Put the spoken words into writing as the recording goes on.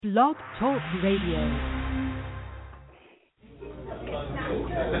Blog Talk Radio.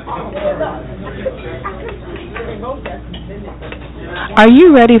 Are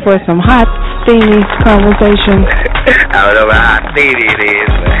you ready for some hot, steamy conversation? I don't know how steamy it is,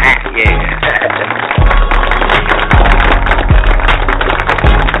 but hot, yeah.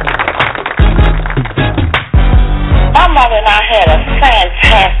 My mother and I had a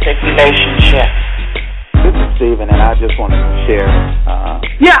fantastic relationship. This is Stephen, and I just wanted to share.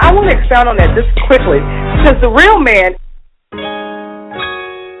 I want to expound on that just quickly, because the real man.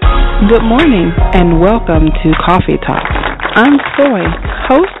 Good morning, and welcome to Coffee Talk. I'm Soy,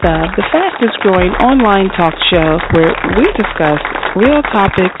 host of the fastest-growing online talk show where we discuss real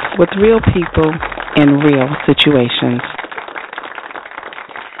topics with real people in real situations.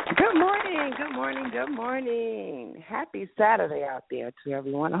 Good morning, good morning, good morning. Happy Saturday out there to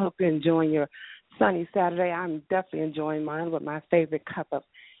everyone. I hope you're enjoying your sunny Saturday. I'm definitely enjoying mine with my favorite cup of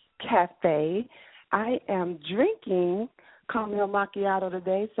cafe. I am drinking caramel macchiato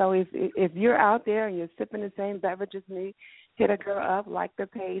today, so if you're out there and you're sipping the same beverage as me, hit a girl up, like the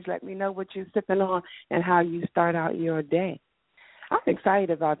page, let me know what you're sipping on and how you start out your day. I'm excited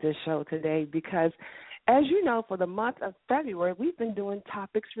about this show today because, as you know, for the month of February, we've been doing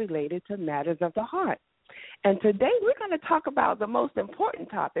topics related to matters of the heart. And today we're going to talk about the most important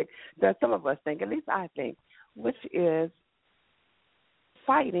topic that some of us think, at least I think, which is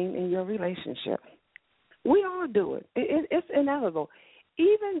fighting in your relationship. We all do it. It's inevitable.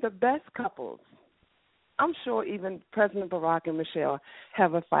 Even the best couples, I'm sure even President Barack and Michelle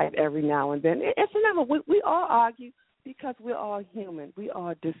have a fight every now and then. It's inevitable. We all argue because we're all human. We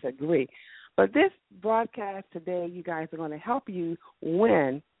all disagree. But this broadcast today, you guys are going to help you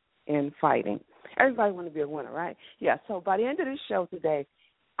win in fighting. Everybody wants to be a winner, right? Yeah, so by the end of this show today,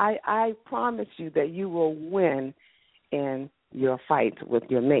 I promise you that you will win in your fight with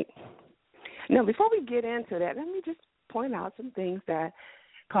your mate. Now, before we get into that, let me just point out some things that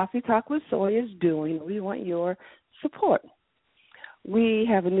Coffee Talk with Soy is doing. We want your support. We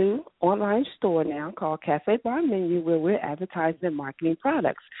have a new online store now called Cafe Bar Menu where we're advertising and marketing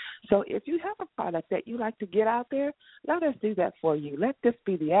products. So if you have a product that you like to get out there, let us do that for you. Let this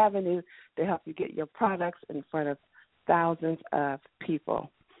be the avenue to help you get your products in front of thousands of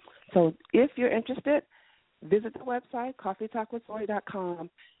people. So if you're interested, visit the website, coffeetalkwithsoy.com,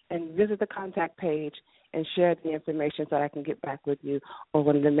 and visit the contact page and share the information so that I can get back with you or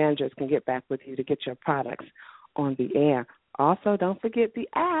one of the managers can get back with you to get your products on the air. Also, don't forget the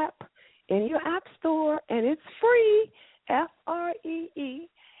app in your app store, and it's free, Free.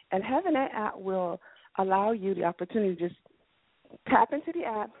 And having that app will allow you the opportunity to just tap into the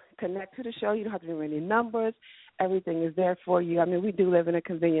app, connect to the show. You don't have to do any numbers. Everything is there for you. I mean, we do live in a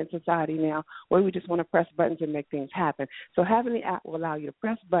convenient society now where we just want to press buttons and make things happen. So having the app will allow you to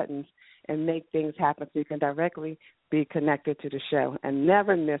press buttons and make things happen so you can directly be connected to the show and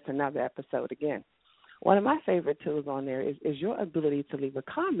never miss another episode again. One of my favorite tools on there is your ability to leave a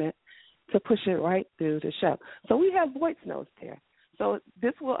comment to push it right through the show. So we have voice notes there. So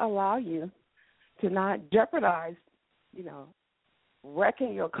this will allow you to not jeopardize,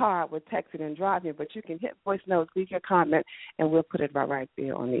 wrecking your car with texting and driving, but you can hit voice notes, leave your comment, and we'll put it right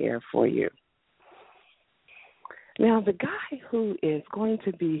there on the air for you. Now, the guy who is going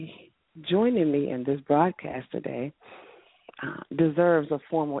to be joining me in this broadcast today deserves a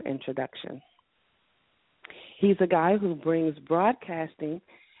formal introduction. He's a guy who brings broadcasting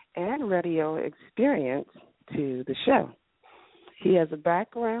and radio experience to the show. He has a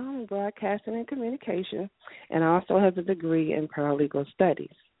background in broadcasting and communication and also has a degree in paralegal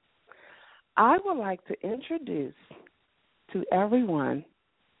studies. I would like to introduce to everyone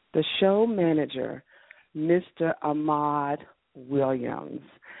the show manager, Mr. Ahmad Williams.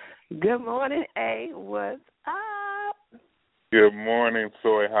 Good morning, A. What's up? Good morning,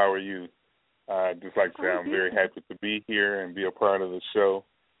 Soy. How are you? I'd just like to say I'm very happy to be here and be a part of the show,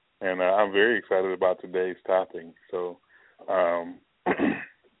 and I'm very excited about today's topic. So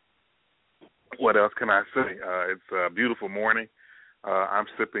what else can I say? It's a beautiful morning. I'm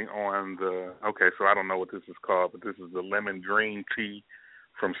sipping on so I don't know what this is called, but this is the lemon green tea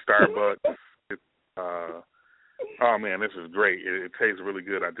from Starbucks. Oh, man, this is great. It tastes really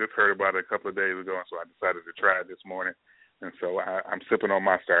good. I just heard about it a couple of days ago, and so I decided to try it this morning. And so I'm sipping on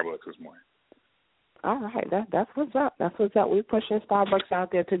my Starbucks this morning. All right, that's what's up. That's what's up. We're pushing Starbucks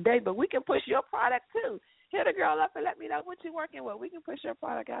out there today, but we can push your product too. Hit a girl up and let me know what you're working with. We can push your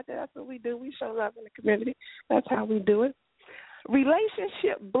product out there. That's what we do. We show love in the community. That's how we do it.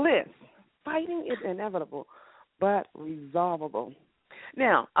 Relationship bliss. Fighting is inevitable, but resolveable.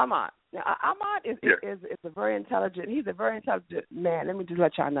 Now, Ahmad. Now, Ahmad is a very intelligent. He's a very intelligent man. Let me just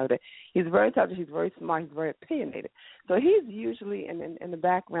let y'all know that he's very intelligent. He's very smart. He's very opinionated. So he's usually in the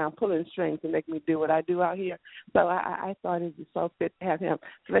background pulling strings to make me do what I do out here. So I thought it'd be so fit to have him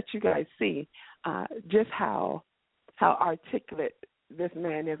to let you guys see just how articulate this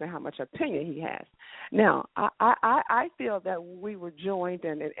man is and how much opinion he has. Now, I feel that we were joined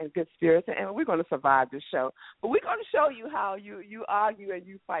in good spirits, and we're going to survive this show. But we're going to show you how you argue and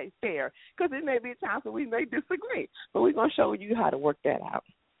you fight fair, because it may be times where we may disagree, but we're going to show you how to work that out.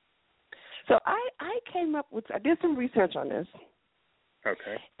 So I did some research on this.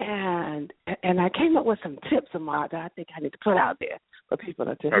 Okay. And I came up with some tips, Ahmad, that I think I need to put out there for people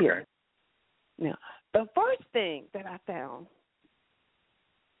to hear. Now, the first thing that I found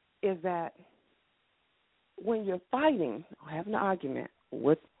is that when you're fighting or having an argument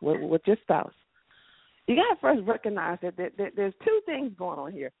with your spouse, you got to first recognize that there's two things going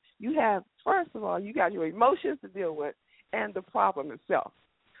on here. You have, first of all, you got your emotions to deal with and the problem itself.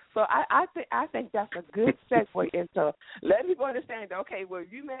 So I think that's a good segue into letting people understand that, okay, well,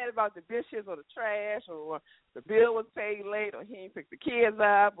 you mad about the dishes or the trash or the bill was paid late or he ain't picked the kids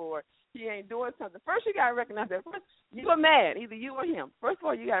up or he ain't doing something. First, you got to recognize that first you are mad, either you or him. First of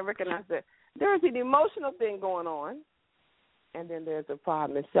all, you got to recognize that there's an emotional thing going on, and then there's the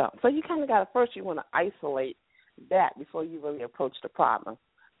problem itself. So you kind of got to first you want to isolate that before you really approach the problem.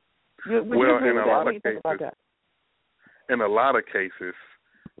 In a lot of cases,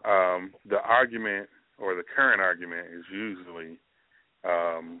 the argument or the current argument is usually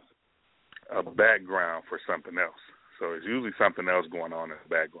a background for something else. So it's usually something else going on in the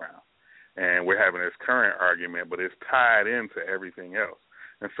background. And we're having this current argument, but it's tied into everything else.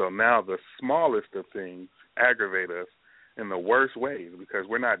 And so now the smallest of things aggravate us in the worst ways because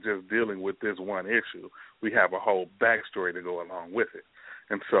we're not just dealing with this one issue. We have a whole backstory to go along with it.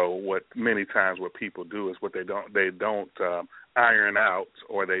 And so what many times what people do is what they don't iron out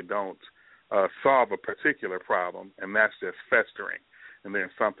or they don't solve a particular problem, and that's just festering. And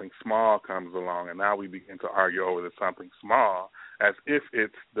then something small comes along, and now we begin to argue over the something small as if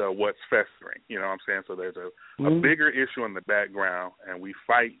it's the what's festering. You know what I'm saying? So there's a bigger issue in the background, and we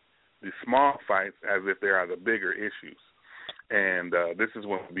fight the small fights as if they are the bigger issues. And this is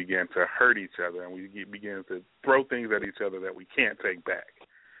when we begin to hurt each other, and we begin to throw things at each other that we can't take back.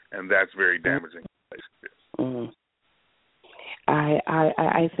 And that's very damaging.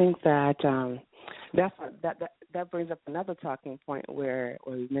 I think that that brings up another talking point where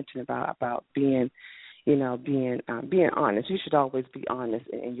we mentioned about being honest. You should always be honest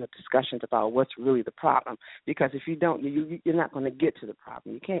in your discussions about what's really the problem, because if you don't, you're not going to get to the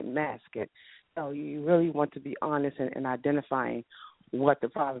problem. You can't mask it. So you really want to be honest in identifying what the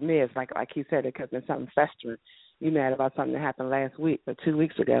problem is. Like he said, it could have been something festering. You mad about something that happened last week or 2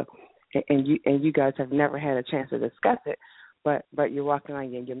 weeks ago, and you guys have never had a chance to discuss it, but you're walking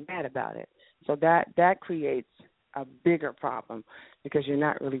around and you're mad about it. So that creates a bigger problem because you're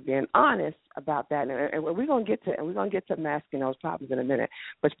not really being honest about that. And we're going to get to masking those problems in a minute,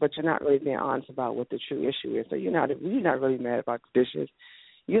 but you're not really being honest about what the true issue is. So you're not really mad about the dishes.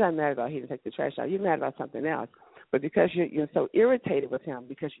 You're not mad about he didn't take the trash out. You're mad about something else. But because you're so irritated with him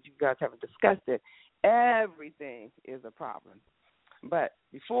because you guys haven't discussed it, everything is a problem. But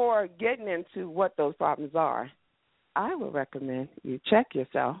before getting into what those problems are, I would recommend you check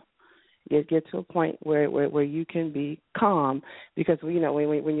yourself. You get to a point where you can be calm, because when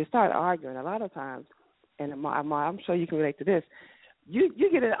you start arguing, a lot of times, and I'm sure you can relate to this, you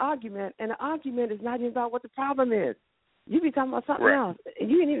get in an argument, and the argument is not even about what the problem is. You be talking about something else, and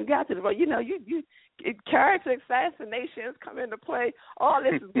you ain't even got to the point. Character assassinations come into play. All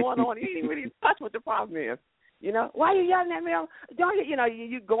this is going on. You ain't even really touch what the problem is. Why are you yelling at me? Don't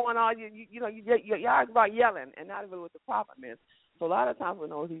you going on? You argue about yelling and not really what the problem is. So a lot of times when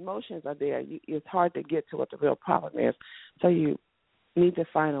those emotions are there, it's hard to get to what the real problem is. So you need to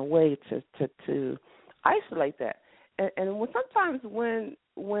find a way to isolate that. And sometimes when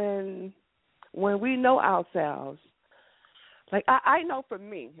we know ourselves, like I know for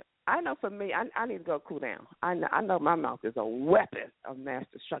me, I need to go cool down. I know my mouth is a weapon of mass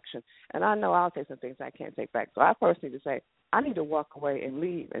destruction, and I know I'll say some things I can't take back. So I first need to say, I need to walk away and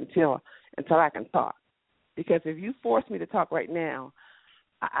leave until I can talk. Because if you force me to talk right now,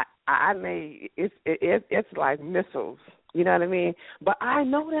 it's like missiles. You know what I mean? But I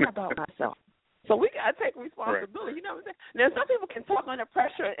know that about myself. So we got to take responsibility. Right. You know what I'm saying? Now, some people can talk under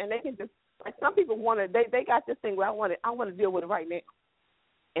pressure, and they can just, like some people want to, they got this thing where I want to deal with it right now.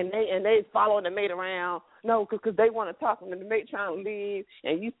 and they following the mate around. No, because they want to talk, and the mate trying to leave,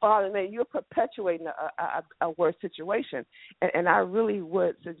 and you follow the mate. You're perpetuating a worse situation. And I really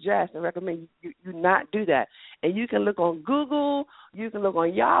would suggest and recommend you not do that. And you can look on Google, you can look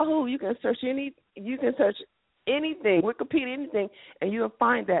on Yahoo, you can search anything, Wikipedia, anything, and you'll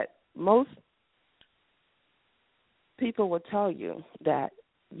find that most people will tell you that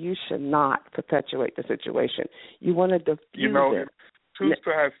you should not perpetuate the situation. You want to diffuse it. Two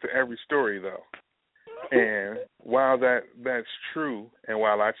sides to every story, though. And while that's true, and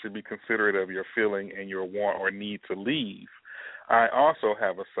while I should be considerate of your feeling and your want or need to leave, I also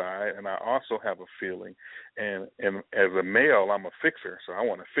have a side, and I also have a feeling. And as a male, I'm a fixer, so I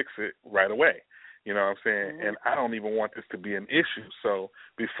want to fix it right away. You know what I'm saying? Mm-hmm. And I don't even want this to be an issue. So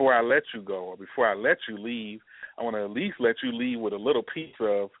before I let you go or before I let you leave, I want to at least let you leave with a little piece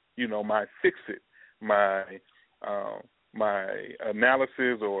of, my fix it, my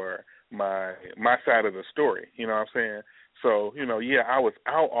analysis or my side of the story. You know what I'm saying? So, I was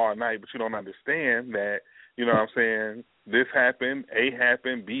out all night, but you don't understand that, you know what I'm saying, this happened, A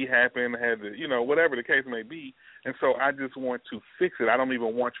happened, B happened, had to, whatever the case may be. And so I just want to fix it. I don't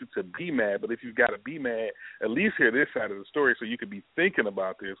even want you to be mad, but if you've got to be mad, at least hear this side of the story so you could be thinking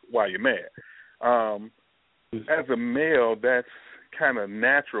about this while you're mad. As a male, that's kind of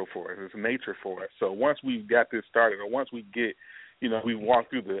natural for us. It's nature for us. So once we got this started, or once we get, we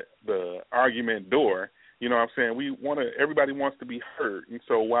walk through the argument door, you know what I'm saying, everybody wants to be heard. And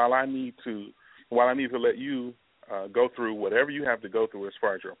so while I need to let you go through whatever you have to go through as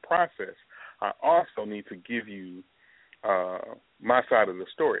far as your process, I also need to give you my side of the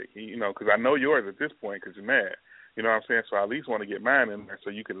story, because I know yours at this point because you're mad. You know what I'm saying? So I at least want to get mine in there so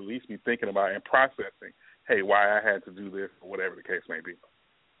you can at least be thinking about and processing, hey, why I had to do this or whatever the case may be.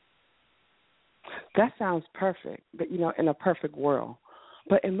 That sounds perfect, but, in a perfect world.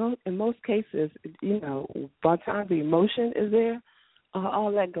 But in most cases, by the time the emotion is there,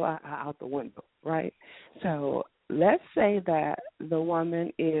 all that go out the window, right? So let's say that the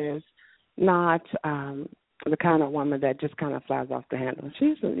woman is not the kind of woman that just kind of flies off the handle.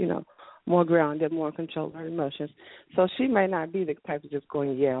 She's, more grounded, more in control of her emotions. So she may not be the type of just go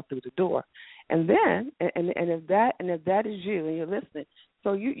and yell through the door. And then, and if that is you and you're listening,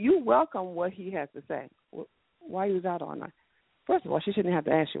 so you welcome what he has to say. Why you was out all night? First of all, she shouldn't have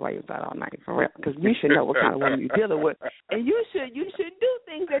to ask you why you was out all night, for real, because we should know what kind of woman you're dealing with, and you should do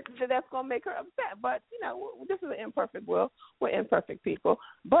things that's going to make her upset. But this is an imperfect world. We're imperfect people.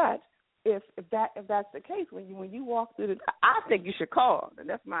 But if that's the case, when you walk through I think you should call. And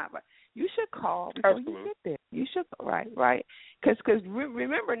that's my advice. You should call before you get there. You should, right? Because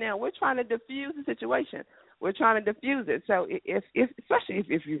remember now, we're trying to diffuse the situation. We're trying to diffuse it. So if especially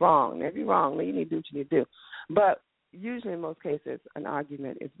if you're wrong, then you need to do what you need to do. But usually in most cases, an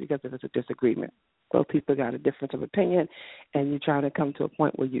argument is because if it's a disagreement. Both people got a difference of opinion, and you're trying to come to a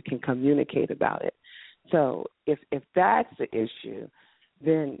point where you can communicate about it. So if that's the issue,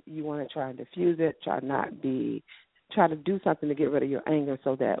 then you want to try and diffuse it, try to do something to get rid of your anger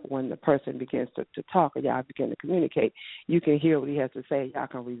so that when the person begins to talk or y'all begin to communicate, you can hear what he has to say, y'all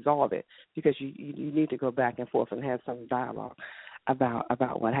can resolve it, because you need to go back and forth and have some dialogue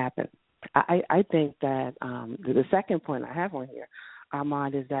about what happened. I think that the second point I have on here,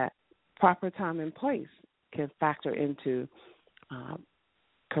 Ahmad, is that proper time and place can factor into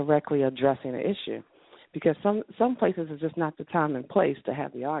correctly addressing the issue, because some places is just not the time and place to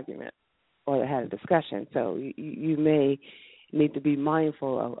have the argument or to have a discussion. So you may need to be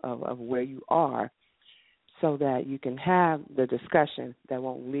mindful of where you are so that you can have the discussion that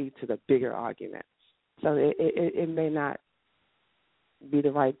won't lead to the bigger argument. So it may not be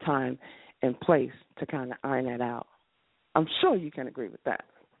the right time and place to kind of iron that out. I'm sure you can agree with that.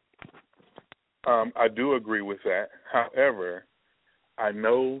 I do agree with that. However, I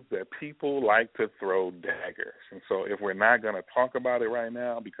know that people like to throw daggers. And so if we're not going to talk about it right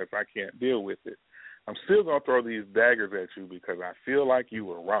now because I can't deal with it, I'm still going to throw these daggers at you because I feel like you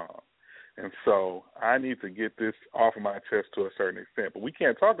were wrong. And so I need to get this off of my chest to a certain extent. But we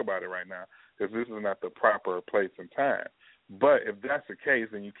can't talk about it right now because this is not the proper place and time. But if that's the case,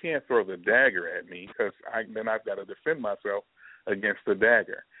 then you can't throw the dagger at me because then I've got to defend myself against the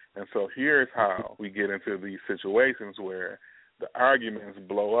dagger. And so here's how we get into these situations where the arguments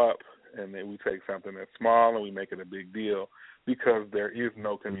blow up and then we take something that's small and we make it a big deal because there is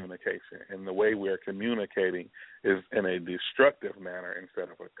no communication. And the way we're communicating is in a destructive manner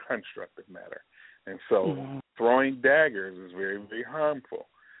instead of a constructive manner. And so throwing daggers is very, very harmful.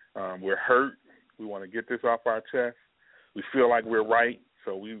 We're hurt. We want to get this off our chest. We feel like we're right.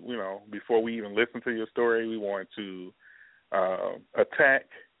 So we, before we even listen to your story, we want to attack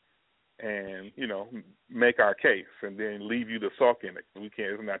and, make our case and then leave you to sulk in it. We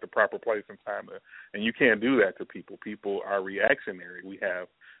can't. It's not the proper place and time and you can't do that to people. People are reactionary.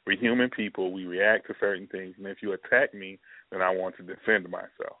 We're human people. We react to certain things, and if you attack me, then I want to defend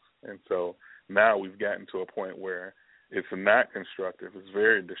myself. And so now we've gotten to a point where it's not constructive. It's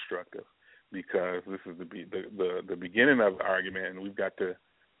very destructive because this is the beginning of the argument, and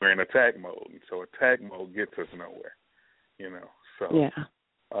we're in attack mode. And so attack mode gets us nowhere, So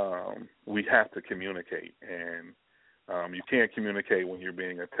we have to communicate, and you can't communicate when you're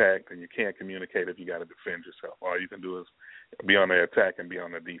being attacked, and you can't communicate if you got to defend yourself. All you can do is be on the attack and be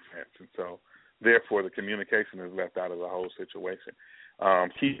on the defense. And so, therefore, the communication is left out of the whole situation.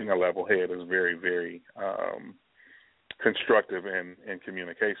 Keeping a level head is very, very constructive in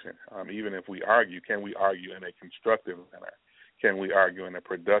communication. Even if we argue, can we argue in a constructive manner? Can we argue in a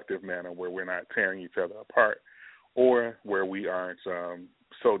productive manner where we're not tearing each other apart or where we aren't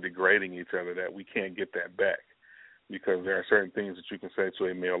so degrading each other that we can't get that back? Because there are certain things that you can say to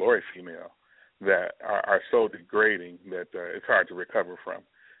a male or a female that are so degrading that it's hard to recover from,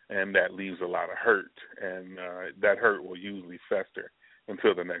 and that leaves a lot of hurt, and that hurt will usually fester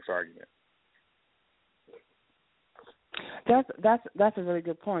until the next argument. That's a really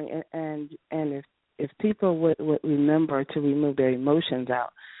good point, and if people would remember to remove their emotions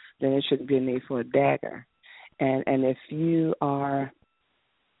out, then there shouldn't be a need for a dagger, and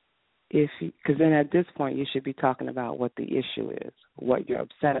because then at this point you should be talking about what the issue is, what you're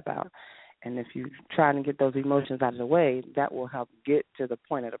upset about. And if you try to get those emotions out of the way, that will help get to the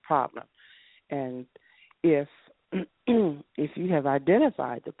point of the problem. And if you have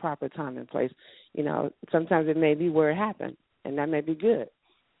identified the proper time and place, sometimes it may be where it happened, and that may be good.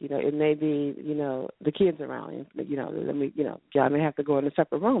 It may be, the kids around, y'all may have to go in a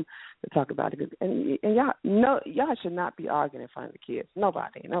separate room to talk about it. And y'all should not be arguing in front of the kids.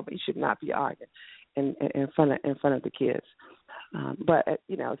 Nobody should not be arguing in front of the kids. But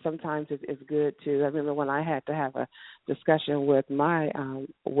sometimes it's good to. I remember when I had to have a discussion with my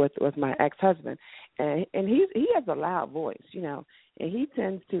my ex-husband, and he has a loud voice, and he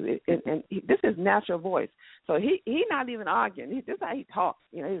tends to, and this is natural voice, so he not even arguing. This is how he talks,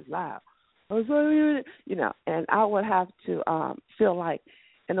 he's loud, and I would have to feel like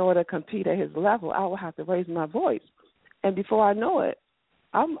in order to compete at his level, I would have to raise my voice, and before I know it,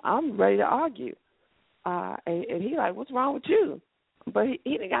 I'm ready to argue. And he like, what's wrong with you? But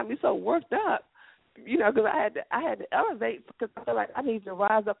he done got me so worked up, because I had to elevate because I feel like I need to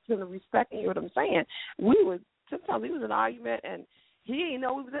rise up to the respect. And you know what I'm saying? Sometimes we was in an argument and he didn't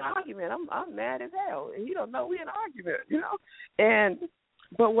know we was in an argument. I'm mad as hell, and he don't know we in an argument,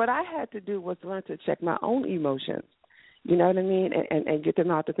 but what I had to do was learn to check my own emotions. You know what I mean? And get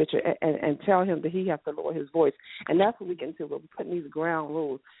them out the picture and tell him that he has to lower his voice. And that's what we get into. We're putting these ground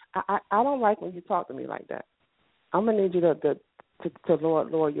rules. I don't like when you talk to me like that. I'm going to need you to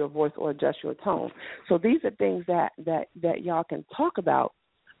lower your voice or adjust your tone. So these are things that y'all can talk about,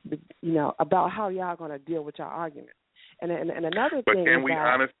 about how y'all going to deal with your argument. And another but thing can we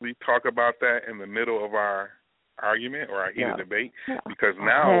honestly talk about that in the middle of our argument or our heated debate? Because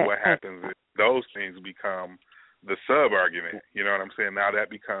now what happens is those things become the sub-argument, you know what I'm saying? Now that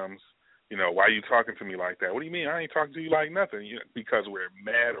becomes, why are you talking to me like that? What do you mean? I ain't talking to you like nothing. Because we're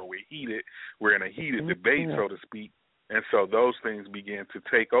mad or we're heated. We're in a heated debate, so to speak. And so those things begin to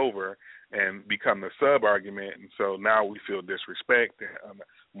take over and become the sub-argument. And so now we feel disrespect,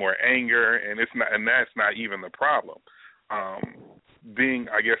 more anger, and that's not even the problem. Being,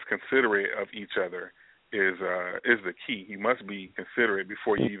 I guess, considerate of each other is the key. You must be considerate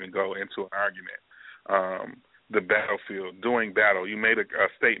before you even go into an argument. The battlefield, doing battle. You made a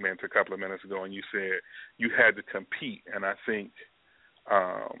statement a couple of minutes ago, and you said you had to compete. And I think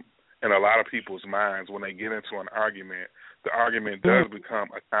in a lot of people's minds, when they get into an argument, the argument does become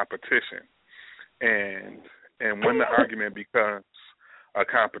a competition. And when the argument becomes a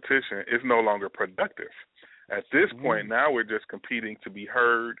competition, it's no longer productive. At this point, now we're just competing to be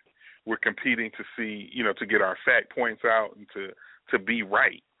heard. We're competing to see, to get our fact points out and to be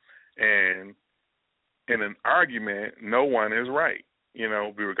right. And in an argument, no one is right,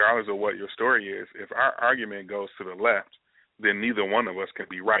 regardless of what your story is. If our argument goes to the left, then neither one of us can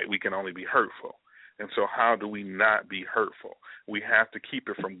be right. We can only be hurtful. And so how do we not be hurtful? We have to keep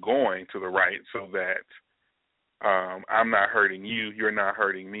it from going to the right so that I'm not hurting you, you're not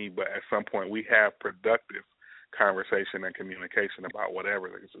hurting me, but at some point we have productive conversation and communication about whatever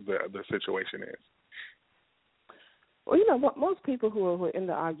the situation is. Well, most people who are in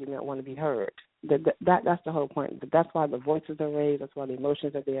the argument want to be heard. That's the whole point. That's why the voices are raised. That's why the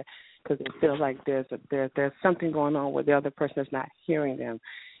emotions are there, because they feel like there's something going on where the other person is not hearing them,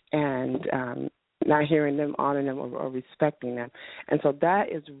 and not hearing them, honoring them, or respecting them. And so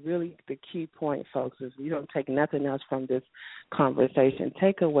that is really the key point, folks, is you don't take nothing else from this conversation.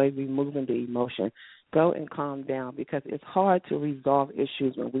 Take away removing the emotion. Go and calm down, because it's hard to resolve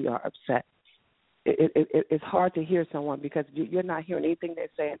issues when we are upset. It's hard to hear someone because you're not hearing anything they're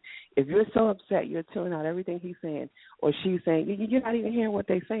saying. If you're so upset, you're tuning out everything he's saying or she's saying. You're not even hearing what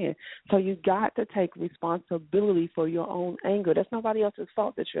they're saying. So you got to take responsibility for your own anger. That's nobody else's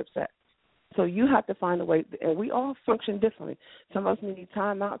fault that you're upset. So you have to find a way, and we all function differently. Some of us need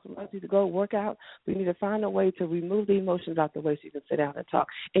time out. Some of us need to go work out. We need to find a way to remove the emotions out the way so you can sit down and talk.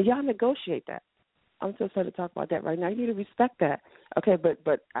 And y'all negotiate that. I'm so sorry to talk about that right now. You need to respect that. Okay,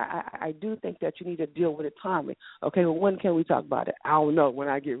 but I do think that you need to deal with it timely. Okay, well, when can we talk about it? I don't know, when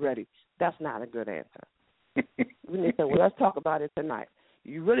I get ready. That's not a good answer. We need to say, well, let's talk about it tonight.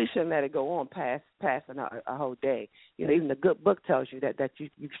 You really shouldn't let it go on past a whole day. You know, even the good book tells you that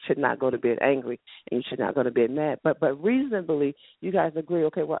you should not go to bed angry and you should not go to bed mad. But reasonably, you guys agree.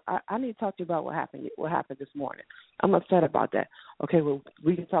 Okay, well, I need to talk to you about what happened this morning. I'm upset about that. Okay, well,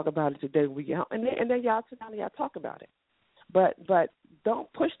 we can talk about it today when we get home, and then y'all sit down and y'all talk about it. But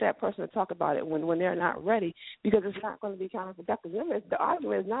don't push that person to talk about it when they're not ready, because it's not going to be counterproductive. Remember, the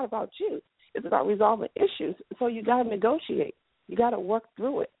argument is not about you. It's about resolving issues. So you got to negotiate. You got to work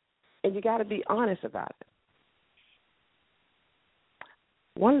through it, and you got to be honest about it.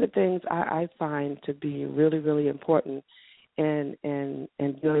 One of the things I find to be really, really important in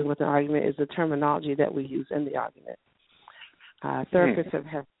dealing with an argument is the terminology that we use in the argument. Therapists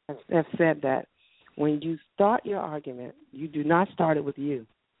have said that when you start your argument, you do not start it with you.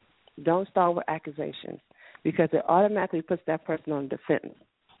 Don't start with accusations, because it automatically puts that person on defense.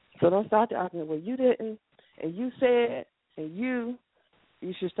 So don't start the argument with you didn't, and you said, and you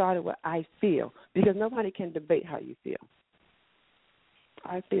should start it with I feel, because nobody can debate how you feel.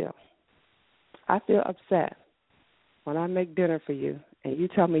 I feel upset when I make dinner for you and you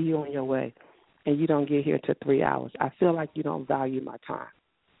tell me you're on your way and you don't get here till 3 hours. I feel like you don't value my time.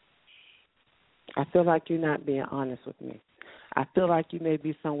 I feel like you're not being honest with me. I feel like you may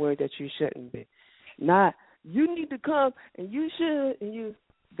be somewhere that you shouldn't be. Not, you need to come and you should, and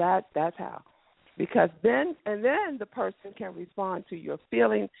that's how. Because then the person can respond to your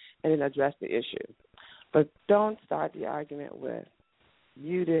feeling and then address the issue. But don't start the argument with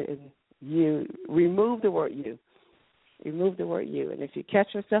you didn't, you. Remove the word you. Remove the word you. And if you catch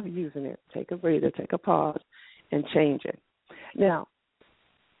yourself using it, take a breather, take a pause, and change it. Now,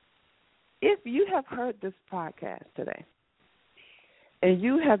 if you have heard this podcast today and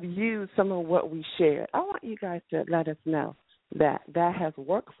you have used some of what we shared, I want you guys to let us know that has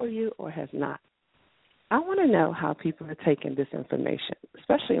worked for you or has not. I want to know how people are taking this information,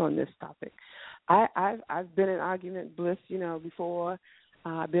 especially on this topic. I've been in argument, Bliss, before.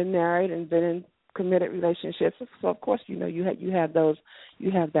 I've been married and been in committed relationships. So of course, you have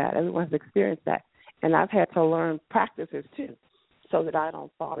that. Everyone's experienced that, and I've had to learn practices too, so that I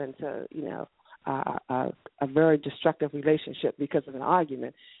don't fall into a very destructive relationship because of an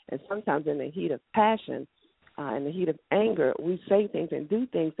argument. And sometimes in the heat of passion, in the heat of anger, we say things and do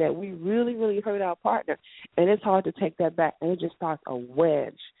things that we really, really hurt our partner, and it's hard to take that back, and it just starts a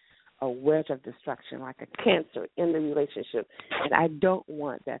wedge of destruction, like a cancer in the relationship, and I don't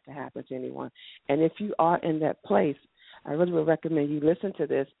want that to happen to anyone. And if you are in that place, I really would recommend you listen to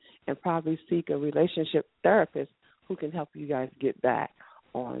this and probably seek a relationship therapist who can help you guys get back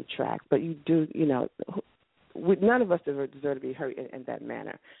on track. But you do, none of us deserve to be hurt in that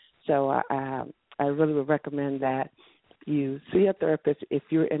manner. So I really would recommend that you see a therapist if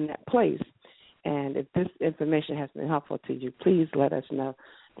you're in that place. And if this information has been helpful to you, please let us know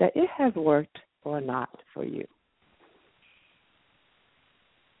that it has worked or not for you.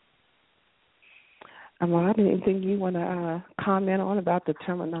 Ahmad, anything you want to comment on about the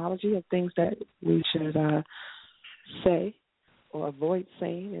terminology of things that we should say or avoid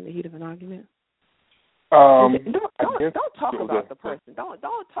saying in the heat of an argument? Don't talk about the person. Don't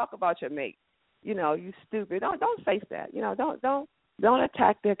talk about your mate. You stupid. Don't face that. Don't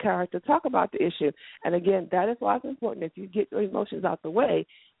attack their character. Talk about the issue. And again, that is why it's important. If you get your emotions out the way,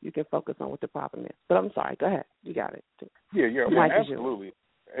 you can focus on what the problem is. But I'm sorry. Go ahead. You got it. Yeah, absolutely.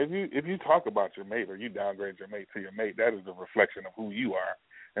 If you talk about your mate or you downgrade your mate to your mate, that is a reflection of who you are,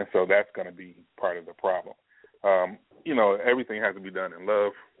 and so that's going to be part of the problem. Everything has to be done in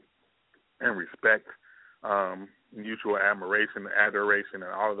love and respect. mutual admiration, adoration,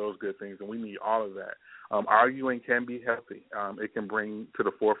 and all of those good things, and we need all of that. Arguing can be healthy. It can bring to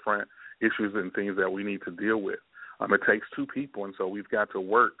the forefront issues and things that we need to deal with. It takes two people, and so we've got to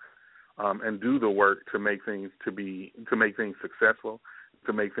work and do the work to make things successful,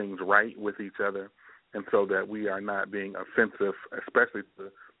 to make things right with each other, and so that we are not being offensive, especially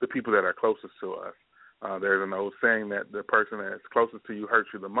to the people that are closest to us. There's an old saying that the person that's closest to you hurts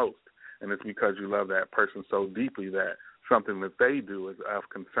you the most, and it's because you love that person so deeply that something that they do is of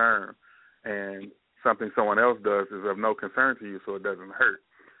concern, and something someone else does is of no concern to you, so it doesn't hurt.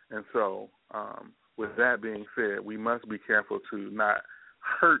 And so with that being said, we must be careful to not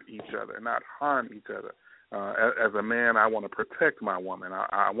hurt each other, not harm each other. As a man, I want to protect my woman.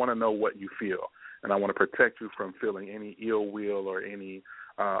 I want to know what you feel, and I want to protect you from feeling any ill will or any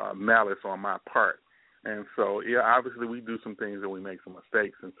malice on my part. And so, yeah, obviously we do some things and we make some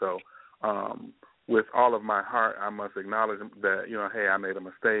mistakes. And so with all of my heart, I must acknowledge that, hey, I made a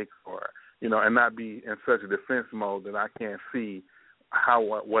mistake, or, and not be in such a defense mode that I can't see how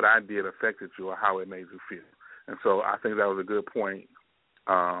what I did affected you or how it made you feel. And so I think that was a good point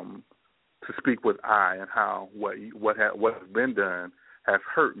to speak with and how what has been done has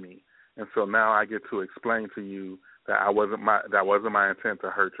hurt me. And so now I get to explain to you that that wasn't my intent to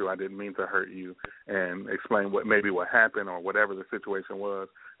hurt you. I didn't mean to hurt you, and explain what happened or whatever the situation was,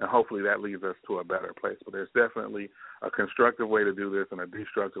 and hopefully that leads us to a better place. But there's definitely a constructive way to do this and a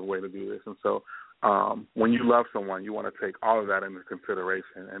destructive way to do this. And so when you love someone, you want to take all of that into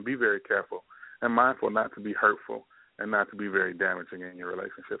consideration and be very careful and mindful not to be hurtful and not to be very damaging in your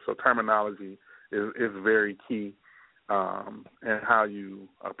relationship. So terminology is very key, and how you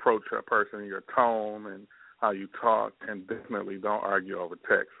approach a person, your tone, and how you talk, and definitely don't argue over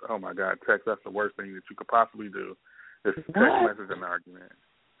text. Oh, my God, text, that's the worst thing that you could possibly do is text message an argument.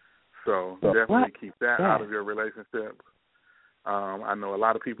 So definitely keep that out of your relationship. I know a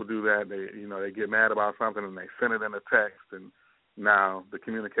lot of people do that. They get mad about something and they send it in a text, and now the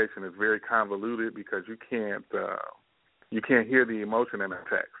communication is very convoluted because you can't hear the emotion in a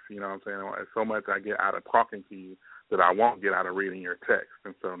text. You know what I'm saying? So much I get out of talking to you that I won't get out of reading your text.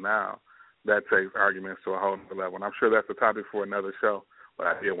 And so now that takes arguments to a whole other level. And I'm sure that's a topic for another show, but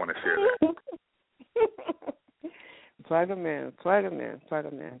I did want to share that. Plug 'em in.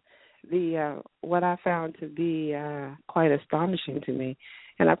 What I found to be quite astonishing to me,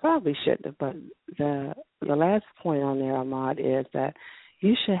 and I probably shouldn't have, but the last point on there, Ahmad, is that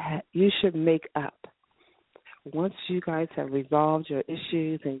you should make up. Once you guys have resolved your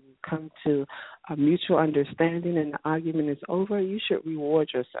issues and you come to a mutual understanding and the argument is over, you should reward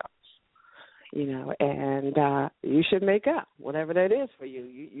yourselves. And you should make up. Whatever that is for you,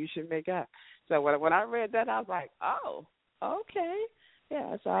 you should make up. So when I read that, I was like, oh, okay.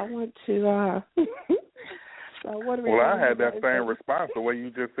 Yeah, so I went to I had that same response, the way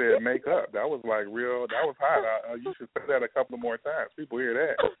you just said make up. That was like that was hot. You should say that a couple more times. People hear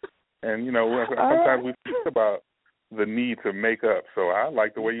that. And, sometimes we think about the need to make up. So I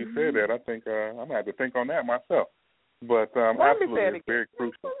like the way you said that. I think I'm going to have to think on that myself. But absolutely, it's very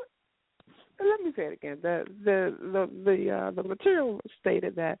crucial. Let me say it again. The material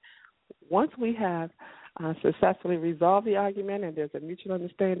stated that once we have successfully resolved the argument and there's a mutual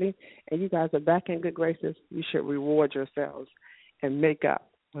understanding and you guys are back in good graces, you should reward yourselves and make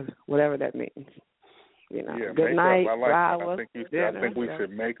up, whatever that means. Good night, flowers, dinner. I think we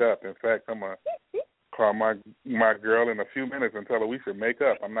should make up. In fact, I'm going to call my girl in a few minutes and tell her we should make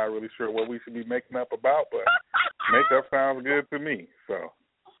up. I'm not really sure what we should be making up about, but make up sounds good to me. So.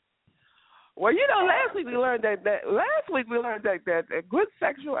 Well, last week we learned that good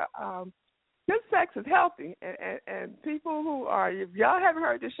sex is healthy, and people who are, if y'all haven't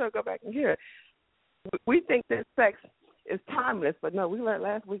heard this show, go back and hear it. We think that sex is timeless, but no, we learned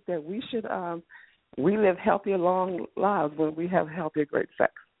last week that we should we live healthier, long lives when we have healthier, great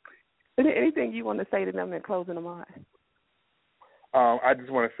sex. Anything you want to say to them in closing them on? I just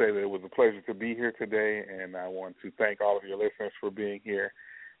want to say that it was a pleasure to be here today, and I want to thank all of your listeners for being here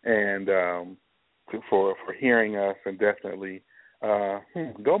and for hearing us, and definitely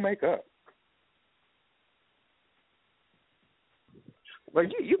go make up. Well,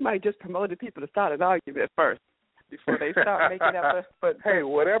 you might just promote people to start an argument first before they start making up. But hey,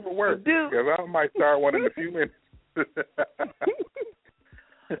 whatever works, because I might start one in a few minutes.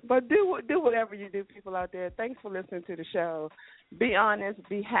 But do whatever you do, people out there. Thanks for listening to the show. Be honest,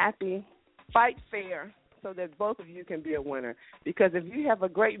 be happy, fight fair, so that both of you can be a winner. Because if you have a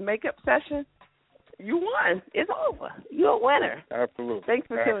great makeup session, you won. It's over. You're a winner. Absolutely. Thanks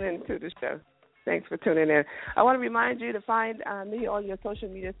for tuning in to the show. Thanks for tuning in. I want to remind you to find me on your social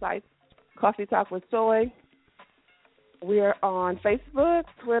media sites, Coffee Talk with Soy. We're on Facebook,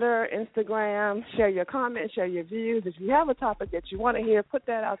 Twitter, Instagram. Share your comments, share your views. If you have a topic that you want to hear, put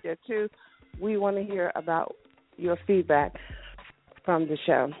that out there too. We want to hear about your feedback from the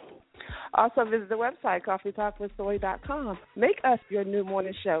show. Also, visit the website, coffeetalkwithsoy.com. Make us your new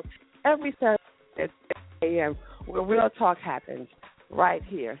morning show every Saturday at 8 a.m. where real talk happens right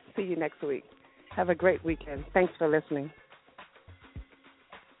here. See you next week. Have a great weekend. Thanks for listening.